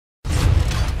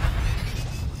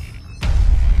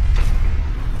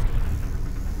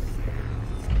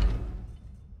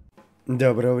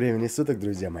Доброго времени суток,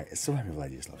 друзья мои. С вами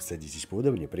Владислав. Садитесь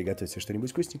поудобнее, приготовьте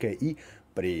что-нибудь вкусненькое и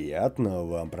приятного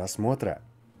вам просмотра.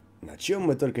 На чем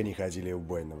мы только не ходили в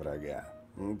бой на врага.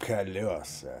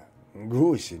 Колеса,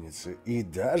 гусеницы и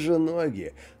даже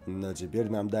ноги. Но теперь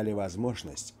нам дали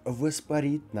возможность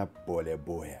воспарить на поле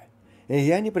боя. И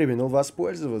я не преминул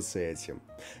воспользоваться этим.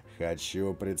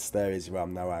 Хочу представить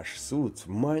вам на ваш суд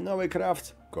мой новый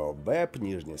крафт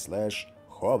 _/ховер.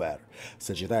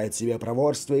 Сочетает в себе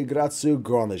проворство и грацию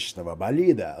гоночного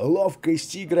болида,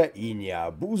 ловкость тигра и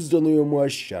необузданную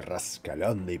мощь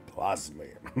раскаленной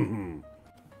плазмы.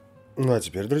 Ну а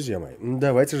теперь, друзья мои,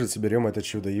 давайте же соберем это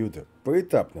чудо-юдо.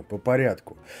 Поэтапно, по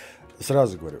порядку.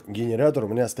 Сразу говорю, генератор у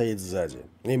меня стоит сзади.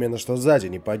 Именно что сзади,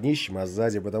 не под днищем, а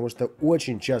сзади, потому что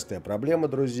очень частая проблема,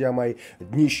 друзья мои.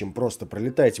 Днищем просто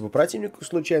пролетаете по противнику,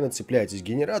 случайно цепляетесь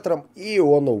генератором, и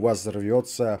он у вас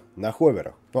взорвется на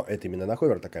ховерах. Но это именно на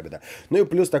ховер такая беда. Ну и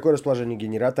плюс такое расположение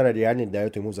генератора реально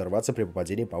дает ему взорваться при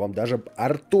попадении по вам даже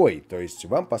артой. То есть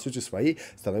вам, по сути своей,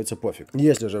 становится пофиг.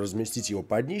 Если же разместить его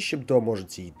под днищем, то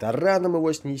можете и тараном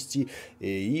его снести,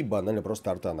 и банально просто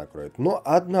арта накроет. Но,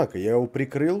 однако, я его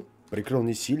прикрыл. Прикрыл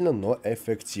не сильно, но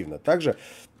эффективно. Также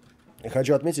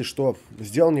хочу отметить, что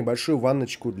сделал небольшую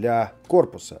ванночку для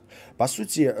корпуса. По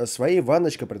сути, своей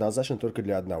ванночка предназначена только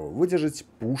для одного. Выдержать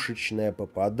пушечное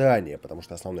попадание. Потому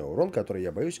что основной урон, который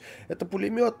я боюсь, это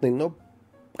пулеметный, но...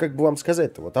 Как бы вам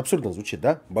сказать-то, вот абсурдно звучит,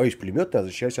 да? Боюсь пулеметного, а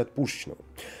защищаюсь от пушечного.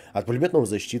 От пулеметного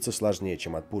защититься сложнее,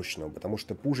 чем от пушечного, потому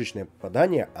что пушечное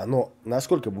попадание, оно,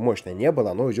 насколько бы мощное не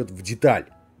было, оно идет в деталь.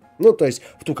 Ну, то есть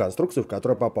в ту конструкцию, в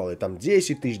которую попало. И там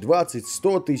 10 тысяч, 20,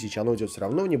 100 тысяч, оно идет все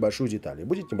равно в небольшую деталь. И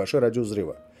будет небольшой радиус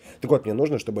взрыва. Так вот, мне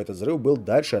нужно, чтобы этот взрыв был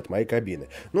дальше от моей кабины.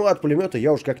 Ну, от пулемета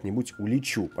я уж как-нибудь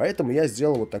улечу. Поэтому я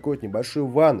сделал вот такую вот небольшую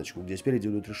ванночку, где спереди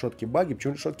идут решетки баги.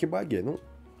 Почему решетки баги? Ну,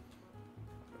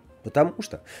 потому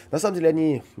что, на самом деле,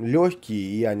 они легкие,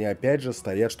 и они, опять же,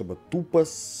 стоят, чтобы тупо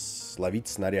словить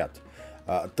снаряд.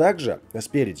 Также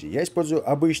спереди я использую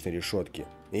обычные решетки.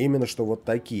 Именно что вот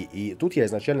такие. И тут я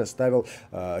изначально ставил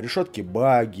решетки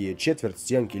баги, четверть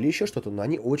стенки или еще что-то, но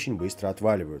они очень быстро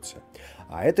отваливаются.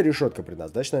 А эта решетка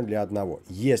предназначена для одного.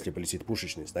 Если полетит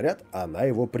пушечный снаряд, она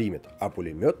его примет, а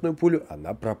пулеметную пулю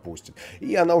она пропустит.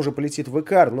 И она уже полетит в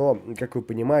икар, но, как вы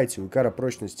понимаете, у икара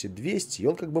прочности 200, и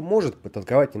он как бы может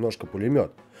потанковать немножко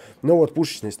пулемет. Но вот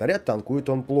пушечный снаряд танкует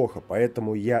он плохо,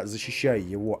 поэтому я защищаю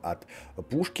его от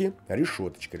пушки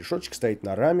решеточкой. Решеточка стоит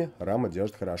на раме, рама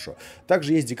держит хорошо.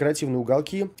 Также есть декоративные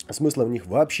уголки, смысла в них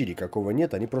вообще никакого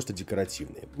нет, они просто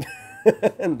декоративные.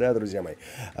 Да, друзья мои.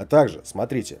 А также,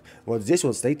 смотрите, вот здесь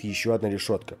вот стоит еще одна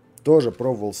решетка. Тоже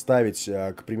пробовал ставить,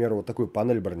 к примеру, вот такую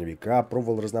панель броневика,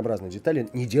 пробовал разнообразные детали,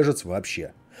 не держится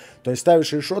вообще. То есть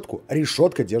ставишь решетку,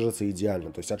 решетка держится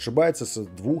идеально. То есть отшибается с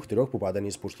 2-3 попаданий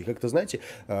из пушки. Как-то, знаете,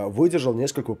 выдержал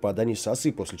несколько попаданий с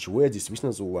осы, после чего я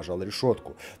действительно зауважал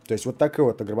решетку. То есть вот такое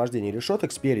вот нагромождение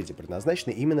решеток спереди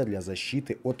предназначено именно для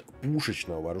защиты от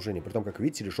пушечного вооружения. Притом, как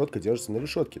видите, решетка держится на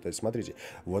решетке. То есть, смотрите,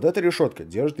 вот эта решетка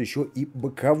держит еще и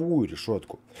боковую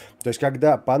решетку. То есть,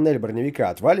 когда панель броневика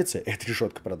отвалится, эта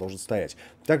решетка продолжит стоять.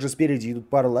 Также спереди идут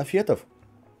пара лафетов.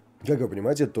 Как вы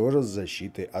понимаете, тоже с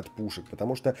защитой от пушек.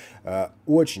 Потому что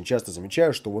очень часто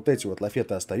замечаю, что вот эти вот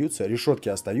лафеты остаются, решетки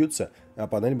остаются, а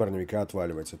панель броневика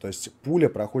отваливается. То есть пуля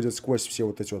проходит сквозь все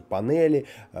вот эти вот панели,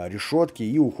 решетки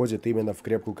и уходит именно в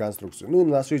крепкую конструкцию. Ну и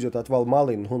на носу идет отвал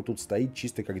малый, но он тут стоит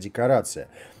чисто как декорация.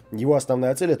 Его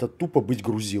основная цель — это тупо быть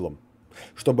грузилом,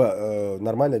 чтобы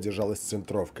нормально держалась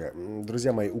центровка.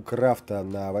 Друзья мои, у крафта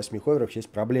на 8 ховерах есть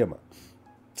проблема.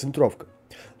 Центровка.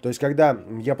 То есть, когда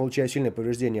я получаю сильное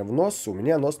повреждение в нос, у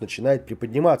меня нос начинает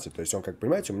приподниматься. То есть, он, как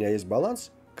понимаете, у меня есть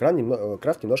баланс,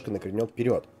 крафт немножко накренен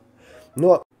вперед.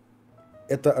 Но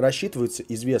это рассчитывается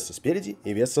из веса спереди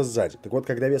и веса сзади. Так вот,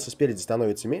 когда веса спереди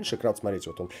становится меньше, крафт, смотрите,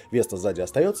 вот он, вес-то сзади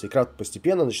остается, и крафт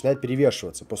постепенно начинает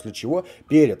перевешиваться, после чего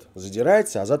перед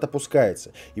задирается, а зад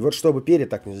опускается. И вот, чтобы перед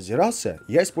так не задирался,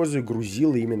 я использую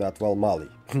грузило именно отвал малый.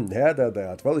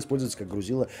 Да-да-да, отвал используется как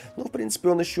грузило. Ну, в принципе,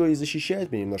 он еще и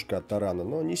защищает меня немножко от тарана,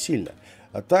 но не сильно.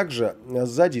 А также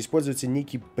сзади используется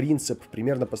некий принцип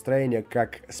примерно построения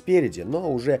как спереди,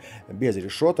 но уже без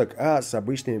решеток, а с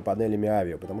обычными панелями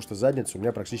авиа, потому что задница у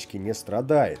меня практически не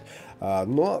страдает.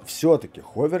 Но все-таки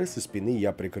ховеры со спины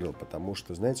я прикрыл, потому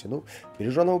что, знаете, ну,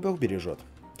 береженого Бог бережет.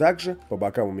 Также по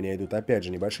бокам у меня идут опять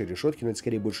же небольшие решетки, но это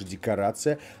скорее больше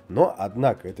декорация, но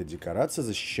однако эта декорация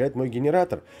защищает мой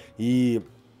генератор. И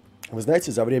вы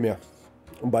знаете, за время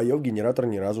боев генератор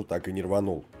ни разу так и не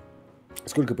рванул.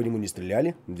 Сколько по нему не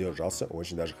стреляли, держался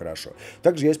очень даже хорошо.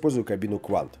 Также я использую кабину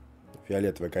Квант.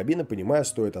 Фиолетовая кабина, понимаю,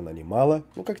 стоит она немало.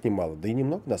 Ну как немало, да и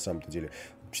немного на самом-то деле.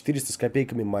 400 с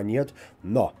копейками монет,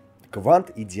 но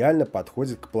Квант идеально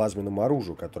подходит к плазменному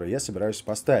оружию, которое я собираюсь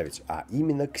поставить, а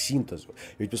именно к синтезу.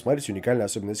 Ведь посмотрите, уникальная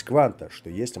особенность кванта, что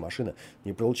если машина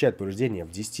не получает повреждения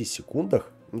в 10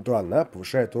 секундах, то она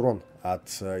повышает урон от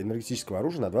энергетического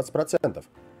оружия на 20%.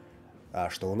 А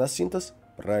что у нас синтез?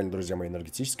 Правильно, друзья мои,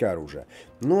 энергетическое оружие.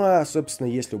 Ну а, собственно,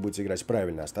 если вы будете играть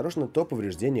правильно и осторожно, то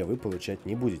повреждения вы получать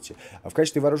не будете. А в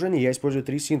качестве вооружения я использую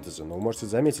 3 синтеза. Но вы можете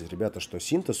заметить, ребята, что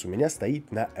синтез у меня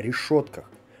стоит на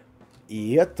решетках.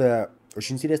 И это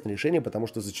очень интересное решение, потому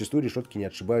что зачастую решетки не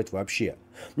отшибают вообще.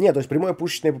 Нет, то есть прямое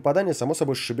пушечное попадание само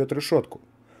собой сшибет решетку.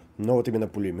 Но вот именно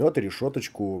пулемет и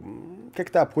решеточку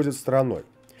как-то обходят стороной.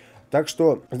 Так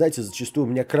что, знаете, зачастую у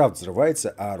меня крафт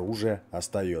взрывается, а оружие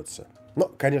остается. Но,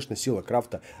 конечно, сила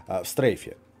крафта в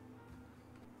стрейфе.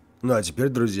 Ну а теперь,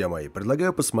 друзья мои,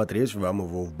 предлагаю посмотреть вам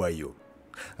его в бою.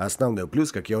 Основной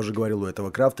плюс, как я уже говорил, у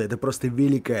этого крафта, это просто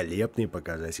великолепный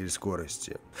показатель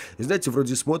скорости. И знаете,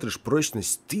 вроде смотришь,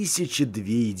 прочность 1002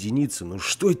 единицы. Ну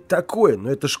что это такое? Ну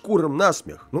это ж курам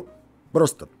насмех. Ну,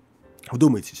 просто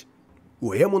вдумайтесь.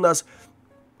 У М у нас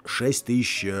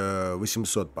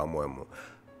 6800, по-моему.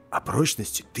 А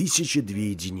прочности 1002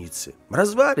 единицы.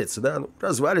 Развалится, да? Ну,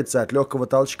 развалится от легкого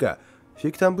толчка.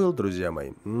 Фиг там был, друзья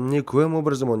мои. Никоим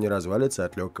образом он не развалится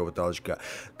от легкого толчка.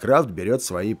 Крафт берет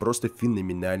своей просто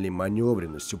феноменальной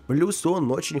маневренностью. Плюс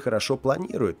он очень хорошо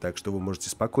планирует, так что вы можете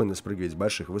спокойно спрыгивать с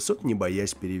больших высот, не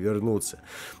боясь перевернуться.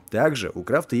 Также у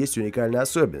крафта есть уникальная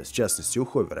особенность, в частности у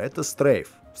ховера, это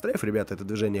стрейф. Стрейф, ребята, это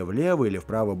движение влево или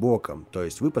вправо боком. То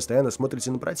есть вы постоянно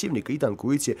смотрите на противника и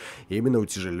танкуете именно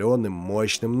утяжеленным,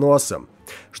 мощным носом.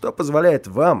 Что позволяет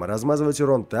вам размазывать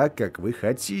урон так, как вы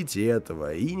хотите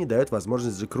этого, и не дает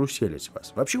возможность закруселить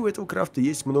вас. Вообще у этого крафта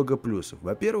есть много плюсов.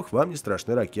 Во-первых, вам не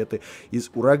страшны ракеты из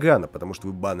урагана, потому что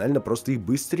вы банально просто их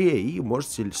быстрее и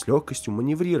можете с легкостью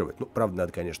маневрировать. Ну, правда,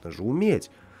 надо, конечно же, уметь,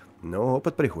 но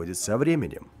опыт приходит со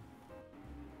временем.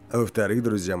 Во-вторых,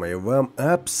 друзья мои, вам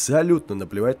абсолютно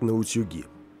наплевать на утюги.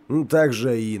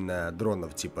 Также и на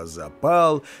дронов типа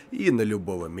Запал, и на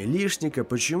любого милишника.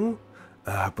 Почему?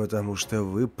 Потому что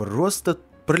вы просто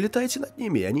пролетаете над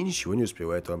ними, и они ничего не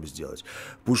успевают вам сделать.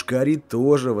 Пушкари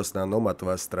тоже в основном от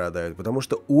вас страдают, потому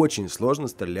что очень сложно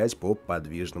стрелять по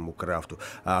подвижному крафту.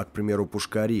 А, к примеру,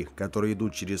 пушкари, которые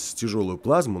идут через тяжелую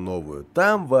плазму новую,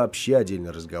 там вообще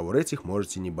отдельный разговор, этих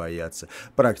можете не бояться.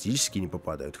 Практически не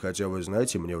попадают. Хотя, вы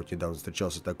знаете, мне вот недавно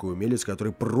встречался такой умелец,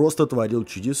 который просто творил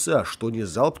чудеса. Что не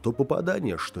залп, то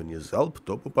попадание, что не залп,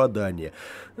 то попадание.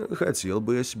 Хотел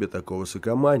бы я себе такого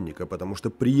сокомандника, потому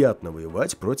что приятно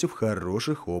воевать против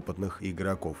хороших опытных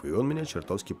игроков, и он меня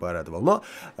чертовски порадовал. Но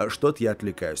что-то я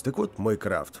отвлекаюсь. Так вот, мой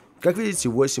крафт. Как видите,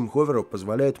 8 ховеров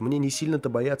позволяют мне не сильно-то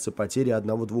бояться потери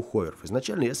 1-2 ховеров.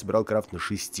 Изначально я собирал крафт на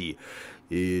 6.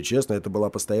 И, честно, это была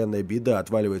постоянная беда.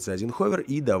 Отваливается один ховер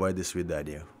и давай до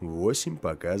свидания. 8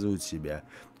 показывают себя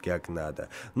как надо.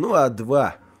 Ну а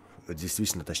 2...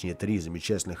 действительно, точнее 3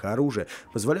 замечательных оружия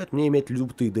позволяют мне иметь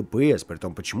лютый ДПС, при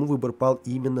том, почему выбор пал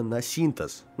именно на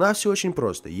синтез. А все очень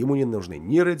просто, ему не нужны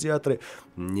ни радиаторы,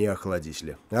 ни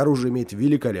охладители. Оружие имеет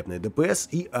великолепный ДПС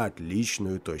и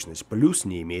отличную точность, плюс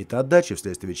не имеет отдачи,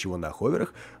 вследствие чего на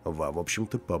ховерах вам, в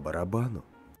общем-то, по барабану.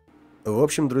 В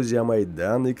общем, друзья мои,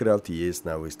 данный крафт есть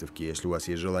на выставке, если у вас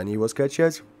есть желание его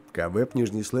скачать, КВЭП,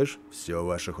 нижний слэш, все в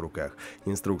ваших руках.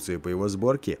 Инструкции по его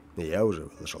сборке я уже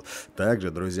выложил.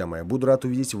 Также, друзья мои, буду рад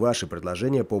увидеть ваши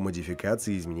предложения по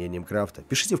модификации и изменениям крафта.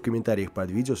 Пишите в комментариях под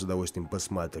видео, с удовольствием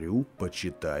посмотрю,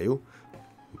 почитаю.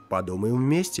 Подумаем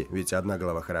вместе, ведь одна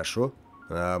голова хорошо,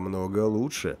 а много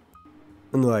лучше.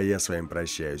 Ну а я с вами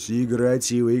прощаюсь.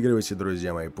 Играйте и выигрывайте,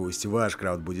 друзья мои. Пусть ваш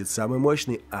крафт будет самый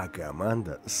мощный, а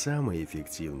команда самой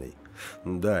эффективной.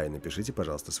 Да, и напишите,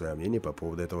 пожалуйста, свое мнение по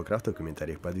поводу этого крафта в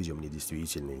комментариях под видео. Мне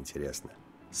действительно интересно.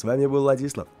 С вами был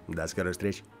Владислав. До скорых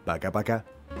встреч. Пока-пока.